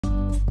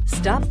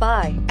Stop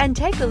by and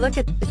take a look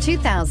at the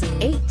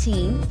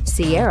 2018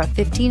 Sierra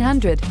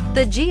 1500.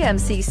 The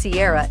GMC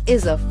Sierra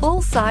is a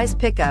full-size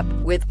pickup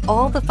with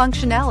all the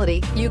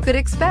functionality you could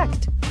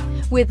expect.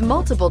 With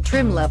multiple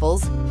trim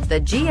levels,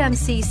 the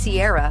GMC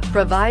Sierra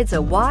provides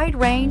a wide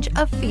range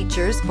of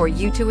features for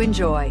you to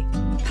enjoy.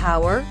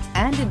 Power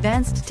and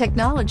advanced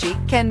technology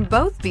can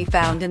both be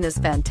found in this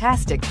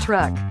fantastic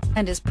truck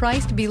and is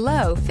priced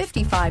below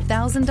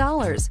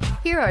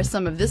 $55,000. Here are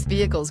some of this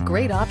vehicle's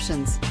great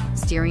options: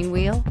 steering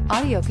wheel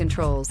audio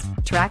controls,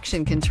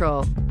 traction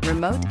control,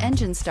 remote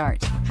engine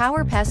start,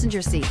 power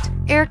passenger seat,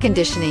 air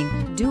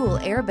conditioning, dual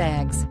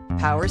airbags,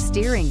 power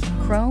steering,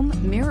 chrome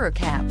mirror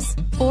caps,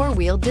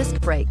 four-wheel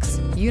disc brakes,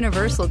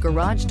 universal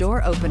garage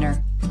door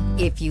opener.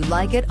 If you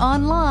like it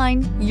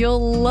online,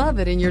 you'll love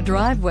it in your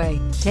driveway.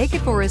 Take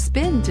it for a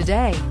spin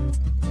today.